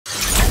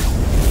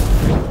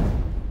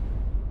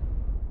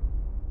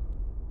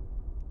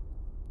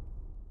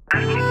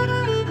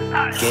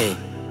Gang.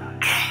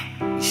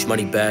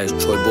 Shmoney bags,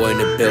 Troy boy in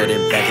the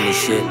building, back in the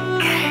shit.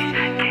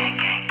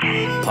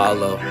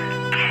 Paulo.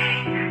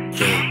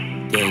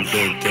 Gang, gang,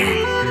 gang,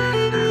 gang.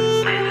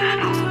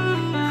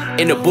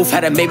 In the booth,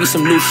 had to maybe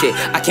some new shit.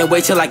 I can't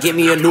wait till I get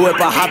me a new whip.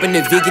 I hop in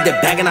the V, get the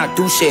bag and I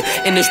do shit.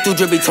 In the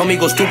studio, he told me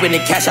go stupid and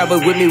cash out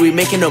with me. We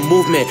making a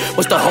movement.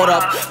 What's the hold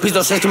up? Please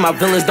don't search to my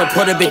villains, don't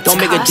put a bit. Don't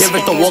make a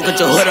difference, don't walk at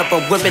your hood up.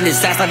 I'm whipping his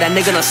ass like that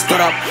nigga done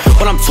stood up.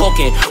 When I'm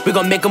talking, we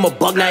gon' make him a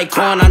bug, now he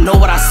crawling. I know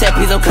what I said,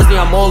 please don't cause me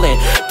I'm all in.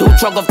 Dude,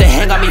 truck off the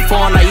hang, got me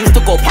falling. I used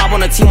to go pop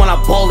on the team when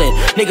I'm ballin'.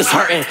 Niggas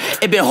hurting,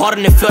 it been hard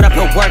in the field, I've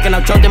been working.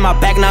 I'm jumped in my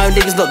back now, and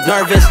niggas look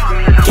nervous.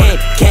 Gang,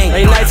 gang.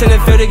 Late nights in the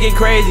field to get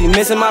crazy.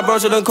 Missing my bro,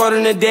 so done caught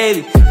in the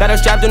daily. Got her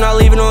strapped and not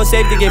leaving on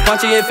safety. Get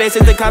punched in your face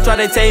if the cops try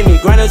to take me.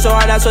 Grinding so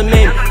hard, that's what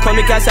made me. Call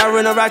me cashout,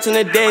 run the rocks in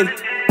the day.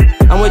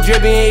 I'm with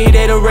drippy and he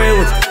they the real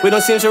ones. We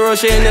don't seem to roll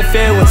shit in the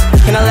fair ones.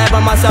 Can I laugh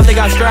by myself, they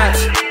got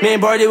straps. Me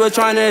and Barty was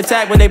trying to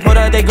attack, but they put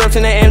out their grips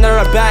and they aimed at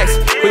our backs.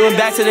 We went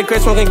back to the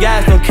crib smoking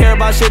gas. Don't care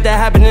about shit that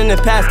happened in the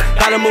past.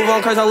 Gotta move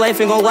on cause our life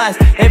ain't gon' last.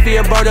 If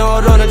you're a burden,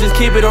 hold on and just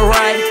keep it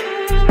alright.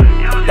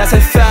 That's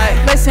a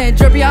fact. Listen,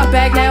 drippy, I'm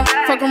back now.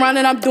 Fuck around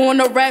and I'm doing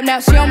the rap now.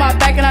 She on my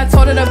back and I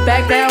told her to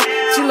back down.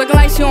 She looking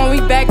like she on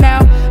me back now.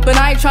 But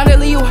I ain't tryna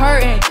leave you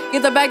hurting.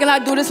 Get the bag and I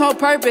do this on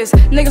purpose.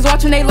 Niggas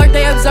watching, they lurk,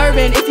 they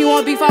observing. If you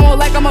want beef, I won't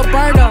like, I'ma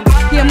burn them.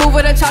 He a move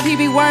with a chop, he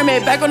be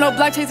worming. Back on the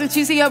block chasing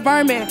cheese, he a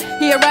vermin.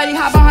 He a ratty,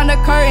 hop behind the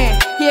curtain.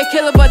 He a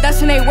killer, but that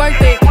shit ain't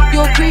worth it. You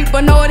a creep,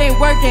 but no, it ain't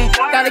working.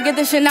 Gotta get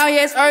this shit now,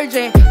 yeah, it's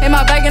urgent. In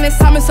my bag and this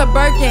time it's a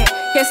Birkin.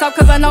 Can't stop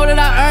cause I know that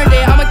I earned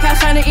it. I'ma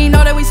cash out and eat,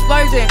 know that we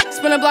splurging.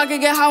 Spin a block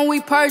and get high when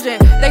we purging.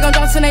 They gon'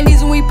 drop to their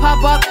knees when we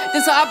pop up.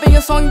 This a op in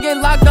your song and get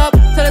locked up.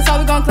 Till that's how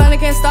we gon' climb, they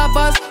can't stop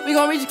us. We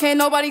gon' reach, can't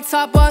nobody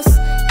top us.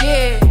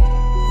 Yeah.